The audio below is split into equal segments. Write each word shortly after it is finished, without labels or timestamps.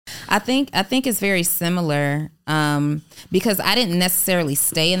I think it's very similar because I didn't necessarily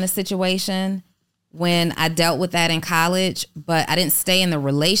stay in the situation when I dealt with that in college, but I didn't stay in the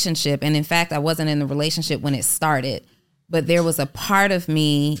relationship. And in fact, I wasn't in the relationship when it started. But there was a part of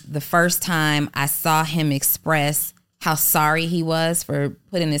me the first time I saw him express how sorry he was for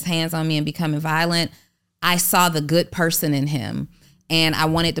putting his hands on me and becoming violent. I saw the good person in him. And I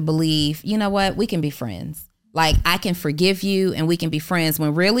wanted to believe, you know what, we can be friends. Like, I can forgive you and we can be friends,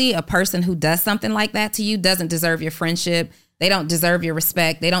 when really a person who does something like that to you doesn't deserve your friendship. They don't deserve your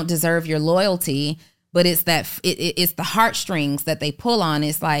respect. They don't deserve your loyalty. But it's that it's the heartstrings that they pull on.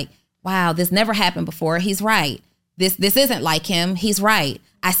 It's like, wow, this never happened before. He's right. This isn't like him. He's right.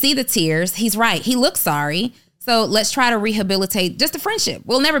 I see the tears. He's right. He looks sorry. So let's try to rehabilitate just a friendship.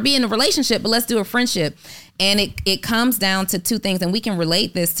 We'll never be in a relationship, but let's do a friendship. And it comes down to two things. And we can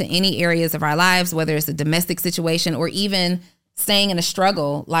relate this to any areas of our lives, whether it's a domestic situation or even staying in a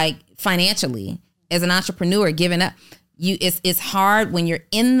struggle, like financially, as an entrepreneur, giving up. It's hard when you're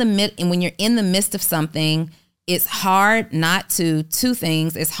in the midst of something. It's hard not to two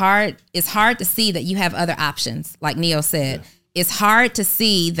things. It's hard to see that you have other options, like Neo said. Yeah. It's hard to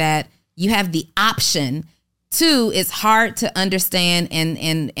see that you have the option. Two, it's hard to understand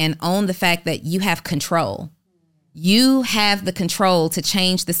and own the fact that you have control. You have the control to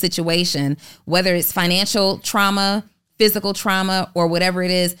change the situation, whether it's financial trauma, physical trauma, or whatever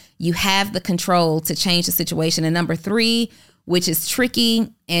it is. You have the control to change the situation. And number three, which is tricky,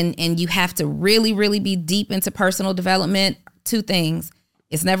 and you have to really, really be deep into personal development. Two things.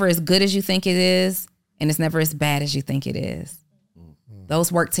 It's never as good as you think it is, and it's never as bad as you think it is. Those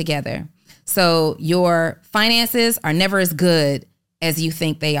work together. So your finances are never as good as you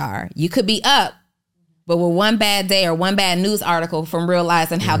think they are. You could be up, but with one bad day or one bad news article from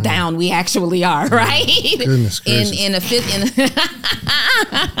realizing how down we actually are, right? Goodness gracious.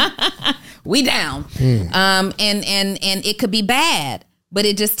 We down. And it could be bad, but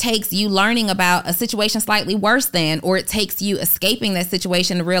it just takes you learning about a situation slightly worse than, or it takes you escaping that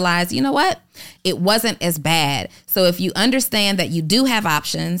situation to realize, you know what? It wasn't as bad. So if you understand that you do have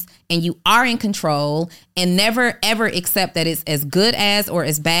options and you are in control, and never ever accept that it's as good as or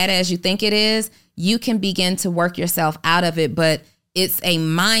as bad as you think it is, you can begin to work yourself out of it. But it's a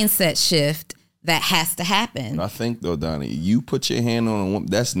mindset shift that has to happen. I think though, Donni, you put your hand on a woman,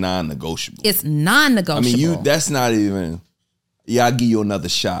 that's non-negotiable. It's non-negotiable. I mean, that's not even, yeah, I'll give you another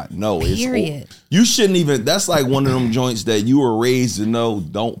shot. No, period. You shouldn't even, that's like one of them joints that you were raised to know,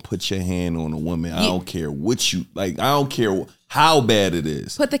 don't put your hand on a woman. I don't care what you, like, I don't care how bad it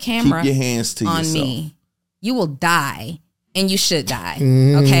is. Put the camera Keep your hands to on yourself. Me. You will die, and you should die.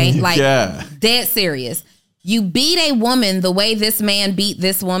 Okay? Like, dead serious. You beat a woman the way this man beat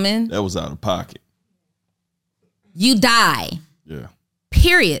this woman. That was out of pocket. You die. Yeah.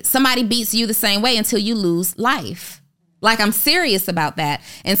 Period. Somebody beats you the same way until you lose life. Like, I'm serious about that.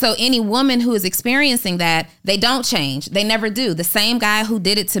 And so any woman who is experiencing that, they don't change. They never do. The same guy who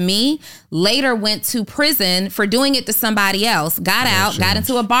did it to me later went to prison for doing it to somebody else, got out, got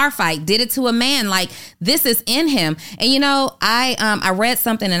into a bar fight, did it to a man. Like, this is in him. And, you know, I read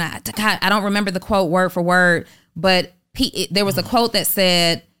something, and I don't remember the quote word for word, but there was a quote that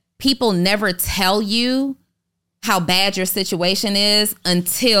said, people never tell you how bad your situation is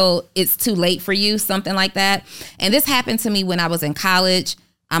until it's too late for you, something like that. And this happened to me when I was in college.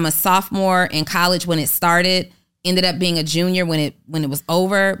 I'm a sophomore in college when it started, ended up being a junior when it was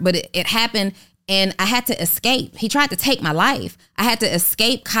over, but it happened, and I had to escape. He tried to take my life. I had to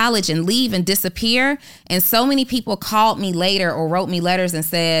escape college and leave and disappear. And so many people called me later or wrote me letters and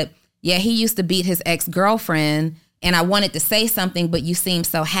said, yeah, he used to beat his ex-girlfriend, and I wanted to say something, but you seem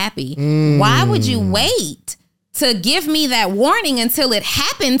so happy. Why would you wait to give me that warning until it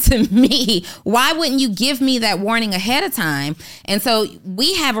happened to me? Why wouldn't you give me that warning ahead of time? And so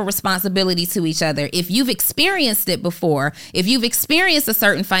we have a responsibility to each other. If you've experienced it before, if you've experienced a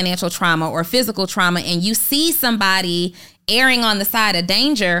certain financial trauma or physical trauma, and you see somebody erring on the side of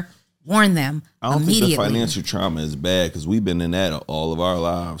danger, warn them I don't immediately. think the financial trauma is bad, because we've been in that all of our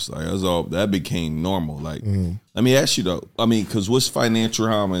lives. Like, that became normal. Like, let me ask you though. I mean, because what's financial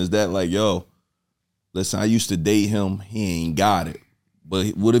trauma? Is that like, yo, listen, I used to date him. He ain't got it. But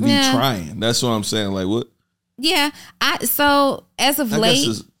what if he trying? That's what I'm saying. Like, what? Yeah. So as of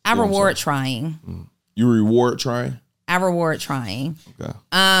late, I reward trying. You reward trying? I reward trying. Okay.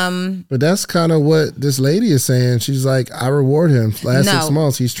 But that's kind of what this lady is saying. She's like, I reward him. Last 6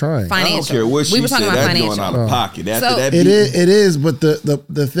 months, he's trying. Financial. I don't care what she said. That's going out of pocket. After that, it is. But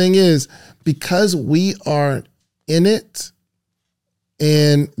the thing is, because we are in it,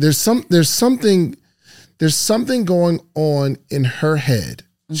 and there's something going on in her head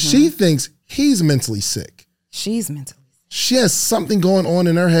She thinks he's mentally sick. She's mentally sick. She has something going on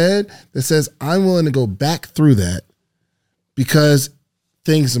in her head that says, I'm willing to go back through that because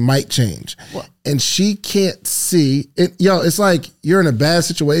things might change. What? And she can't see it. It's like you're in a bad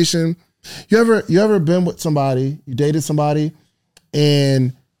situation. You ever been with somebody, you dated somebody,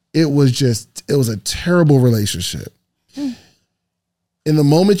 and it was a terrible relationship. In the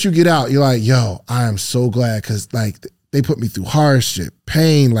moment you get out, you're like, yo, I am so glad because like they put me through hardship,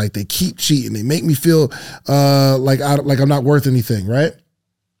 pain, like they keep cheating. They make me feel like I'm not worth anything, right?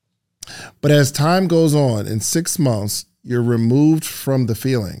 But as time goes on, in 6 months, you're removed from the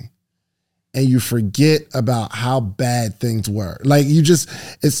feeling and you forget about how bad things were. Like in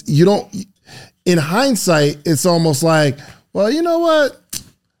hindsight, it's almost like, well, you know what?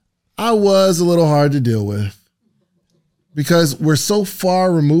 I was a little hard to deal with because we're so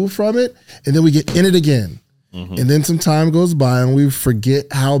far removed from it, and then we get in it again. Mm-hmm. And then some time goes by and we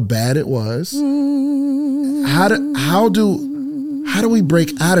forget how bad it was. How do we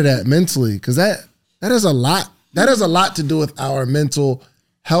break out of that mentally? Because that is a lot. That has a lot to do with our mental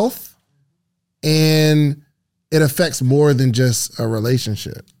health, and it affects more than just a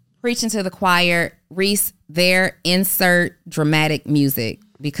relationship. Preaching to the choir, Reese, there, insert dramatic music,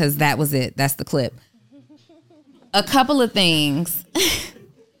 because that was it. That's the clip. A couple of things.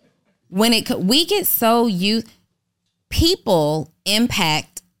 We get so used, people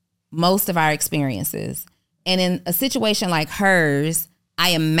impact most of our experiences. And in a situation like hers, I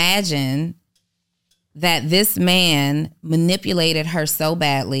imagine that this man manipulated her so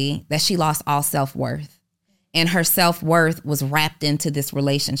badly that she lost all self-worth. And her self-worth was wrapped into this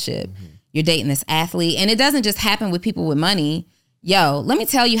relationship. Mm-hmm. You're dating this athlete. And it doesn't just happen with people with money. Yo, let me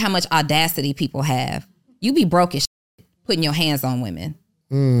tell you how much audacity people have. You be broke as shit putting your hands on women.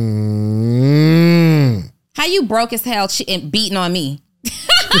 How you broke as hell and beating on me? Imagine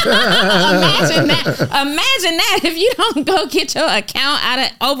that if you don't go get your account out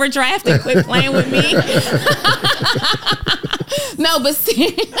of overdraft and quit playing with me. No, but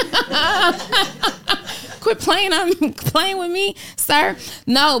quit playing with me, sir.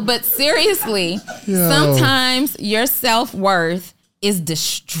 No, but seriously, sometimes your self-worth is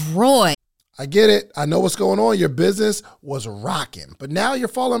destroyed. I get it. I know what's going on. Your business was rocking, but now you're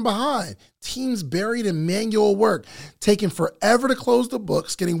falling behind. Teams buried in manual work, taking forever to close the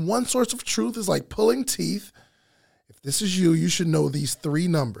books. Getting one source of truth is like pulling teeth. If this is you, you should know these three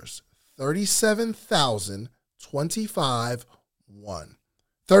numbers: 37,025, 1.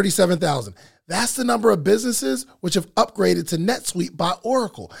 37,000. That's the number of businesses which have upgraded to NetSuite by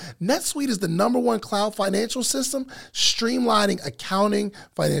Oracle. NetSuite is the #1 cloud financial system, streamlining accounting,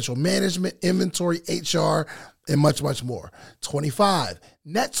 financial management, inventory, HR, and much, much more. 25.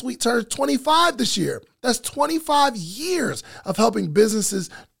 NetSuite turns 25 this year. That's 25 years of helping businesses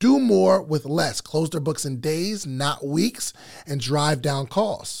do more with less, close their books in days, not weeks, and drive down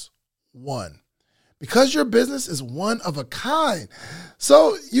costs. 1. Because your business is one of a kind.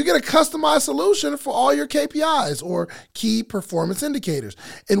 So you get a customized solution for all your KPIs or key performance indicators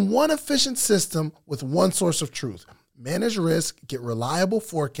in one efficient system with one source of truth. Manage risk, get reliable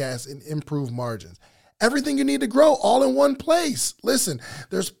forecasts, and improve margins. Everything you need to grow all in one place. Listen,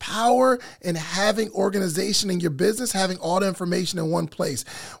 there's power in having organization in your business, having all the information in one place.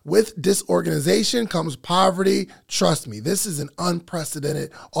 With disorganization comes poverty. Trust me, this is an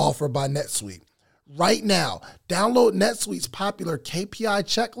unprecedented offer by NetSuite. Right now, download NetSuite's popular KPI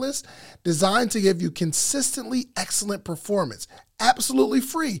checklist designed to give you consistently excellent performance, absolutely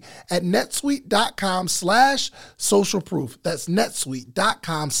free at netsuite.com/socialproof. That's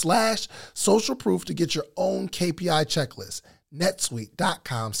netsuite.com/socialproof to get your own KPI checklist.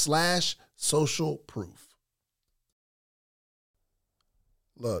 netsuite.com/socialproof.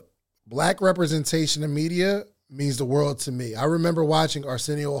 Look, Black representation in media means the world to me. I remember watching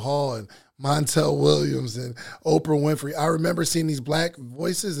Arsenio Hall and Montel Williams and Oprah Winfrey. I remember seeing these Black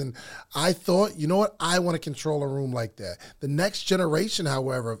voices, and I thought, you know what? I want to control a room like that. The next generation,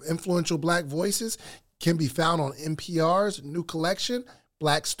 however, of influential Black voices can be found on NPR's new collection,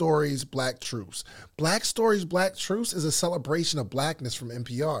 Black Stories, Black Truths. Black Stories, Black Truths is a celebration of Blackness from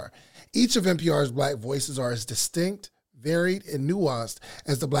NPR. Each of NPR's Black voices are as distinct, varied, and nuanced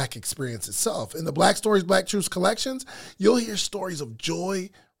as the Black experience itself. In the Black Stories, Black Truths collections, you'll hear stories of joy,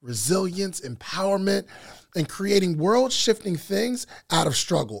 resilience, empowerment, and creating world-shifting things out of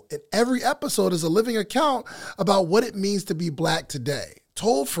struggle. And every episode is a living account about what it means to be Black today,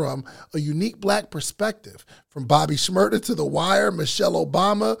 told from a unique Black perspective. From Bobby Shmurda to The Wire, Michelle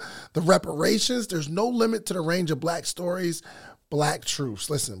Obama, the reparations, there's no limit to the range of Black stories Black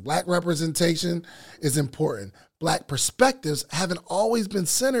truths. Listen, Black representation is important. Black perspectives haven't always been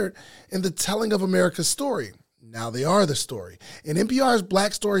centered in the telling of America's story. Now they are the story. In NPR's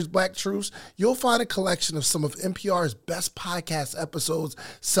Black Stories, Black Truths, you'll find a collection of some of NPR's best podcast episodes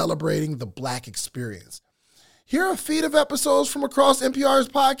celebrating the Black experience. Here are a feed of episodes from across NPR's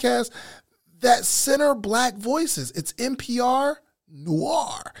podcast that center Black voices. It's NPR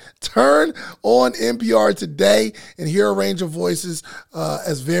Noir. Turn on NPR today and hear a range of voices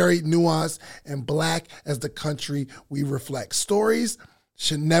as varied, nuanced, and Black as the country we reflect. Stories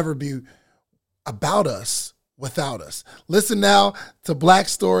should never be about us without us. Listen now to Black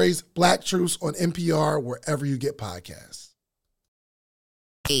Stories, Black Truths on NPR, wherever you get podcasts.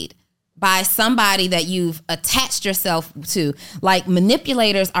 By somebody that you've attached yourself to. Like,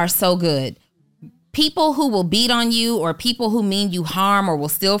 manipulators are so good. People who will beat on you or people who mean you harm or will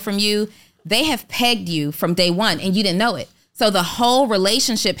steal from you, they have pegged you from day one and you didn't know it. So the whole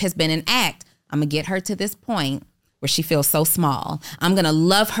relationship has been an act. I'm going to get her to this point where she feels so small. I'm going to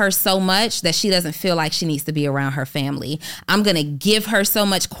love her so much that she doesn't feel like she needs to be around her family. I'm going to give her so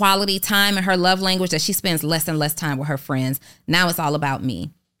much quality time in her love language that she spends less and less time with her friends. Now it's all about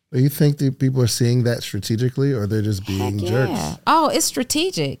me. Do you think that people are seeing that strategically or they're just being jerks? Oh, it's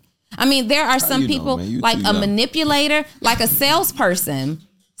strategic. I mean, there are some people like a manipulator, like a salesperson.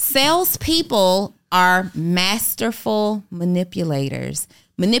 Salespeople are masterful manipulators.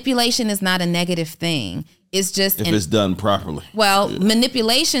 Manipulation is not a negative thing. It's just if it's done properly. Well,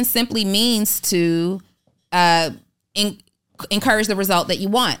 manipulation simply means to encourage the result that you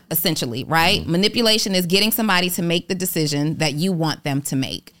want, essentially, right? Mm-hmm. Manipulation is getting somebody to make the decision that you want them to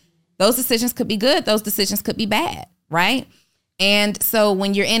make. Those decisions could be good. Those decisions could be bad, right? And so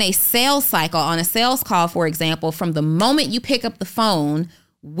when you're in a sales cycle, on a sales call, for example, from the moment you pick up the phone,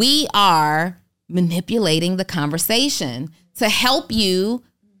 we are manipulating the conversation to help you,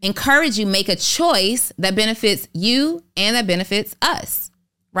 encourage you, make a choice that benefits you and that benefits us,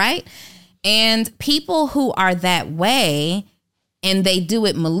 right? And people who are that way and they do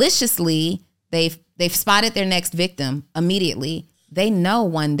it maliciously, they've spotted their next victim immediately. They know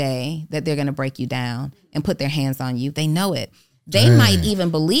one day that they're going to break you down and put their hands on you. They know it. They might even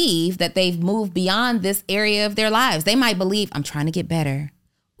believe that they've moved beyond this area of their lives. They might believe, I'm trying to get better.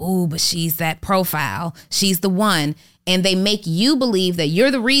 Ooh, but she's that profile. She's the one. And they make you believe that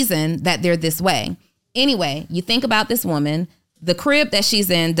you're the reason that they're this way. Anyway, you think about this woman. The crib that she's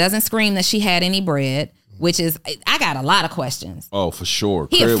in doesn't scream that she had any bread, which is, I got a lot of questions. Oh, for sure.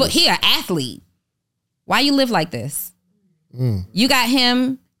 He an athlete. Why you live like this? You got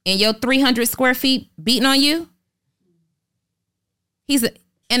him in your 300 square feet beating on you? He's an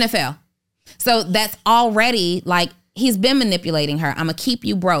NFL. So that's already like, he's been manipulating her. I'm going to keep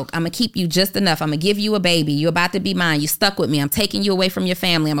you broke. I'm going to keep you just enough. I'm going to give you a baby. You're about to be mine. You stuck with me. I'm taking you away from your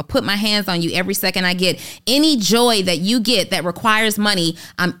family. I'm going to put my hands on you every second I get. Any joy that you get that requires money,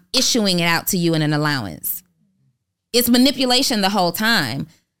 I'm issuing it out to you in an allowance. It's manipulation the whole time.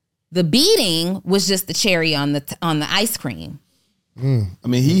 The beating was just the cherry on the ice cream. I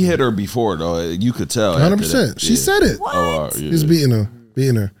mean, he hit her before, though. You could tell. 100%. She said it. What? He's beating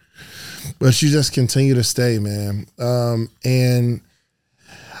her. But she just continued to stay, man. And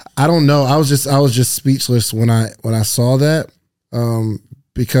I don't know. I was just speechless when I saw that.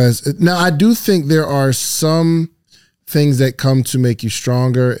 Because now I do think there are some things that come to make you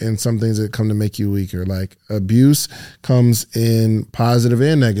stronger and some things that come to make you weaker. Like abuse comes in positive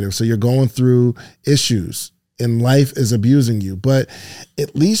and negative. So you're going through issues and life is abusing you, but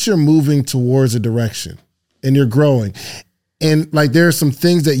at least you're moving towards a direction and you're growing. And like there are some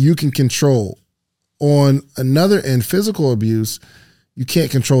things that you can control. On another end, physical abuse, you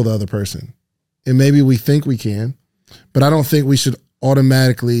can't control the other person. And maybe we think we can, but I don't think we should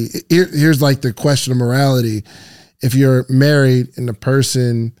automatically. Here's like the question of morality. If you're married and the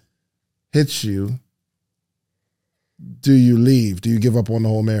person hits you, do you leave? Do you give up on the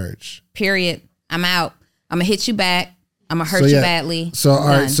whole marriage? Period. I'm out. I'm going to hit you back. I'm going to hurt you badly. So, all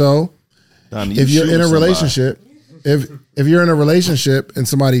right. So Donni, if you're in a relationship, if you're in a relationship and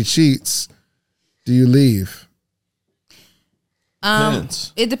somebody cheats, do you leave?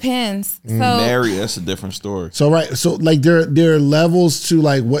 Depends. It depends. So Married, that's a different story. So right, so like there are levels to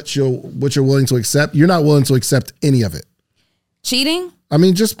like what you're willing to accept. You're not willing to accept any of it. Cheating? I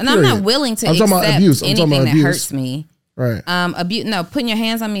mean, just and period. I'm not willing to I'm accept talking about abuse. anything that abuse. hurts me. Right. Abuse. No, putting your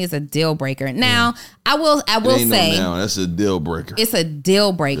hands on me is a deal breaker. Now, I will say, that's a deal breaker. It's a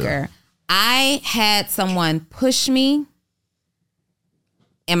deal breaker. Yeah. I had someone push me,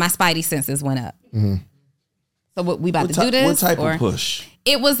 and my spidey senses went up. Mm-hmm. So what, we about to do this? What type of push?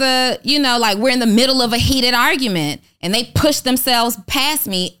 It was like we're in the middle of a heated argument and they pushed themselves past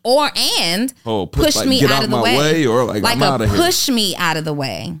me and pushed me out of the way. Or like I'm out of here. Push me out of the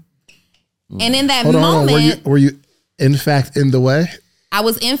way. And in that Hold moment. on. Were you in fact in the way? I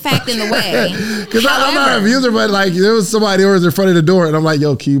was in fact in the way. Because I'm not a abuser, but like there was somebody who was in front of the door and I'm like,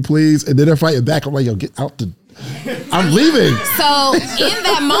 yo, can you please? And then they're fighting back. I'm like, yo, get out I'm leaving. So in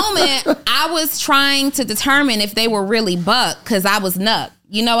that moment, I was trying to determine if they were really buck because I was nuck.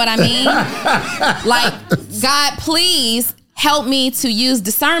 You know what I mean? Like, God, please help me to use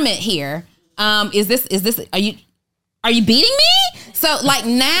discernment here. Are you beating me? So like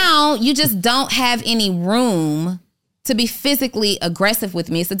now you just don't have any room to be physically aggressive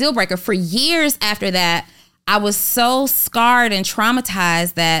with me. It's a deal breaker. For years after that, I was so scarred and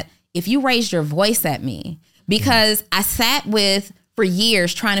traumatized that if you raised your voice at me, because I sat for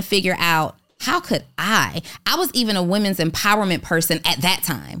years trying to figure out how could I was even a women's empowerment person at that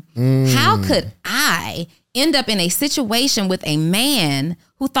time. How could I end up in a situation with a man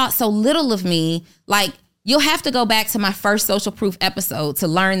who thought so little of me? Like, you'll have to go back to my first Social Proof episode to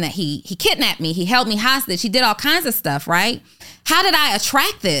learn that he kidnapped me. He held me hostage. He did all kinds of stuff, right? How did I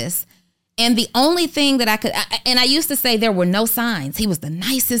attract this? And the only thing that I used to say there were no signs. He was the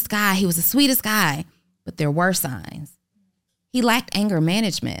nicest guy. He was the sweetest guy. But there were signs. He lacked anger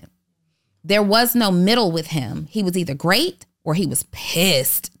management. There was no middle with him. He was either great or he was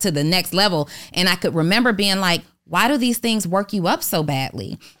pissed to the next level. And I could remember being like, why do these things work you up so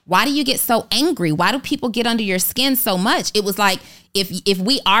badly? Why do you get so angry? Why do people get under your skin so much? It was like, if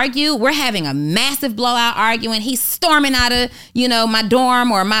we argue, we're having a massive blowout arguing. He's storming out of, my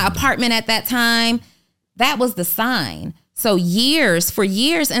dorm or my apartment at that time. That was the sign. So for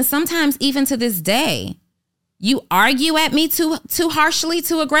years, and sometimes even to this day, you argue at me too harshly,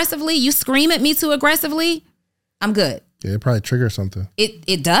 too aggressively. You scream at me too aggressively. I'm good. Yeah, it probably triggers something.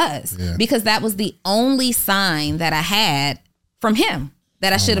 It does. Yeah. Because that was the only sign that I had from him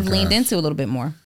that I should have leaned into a little bit more.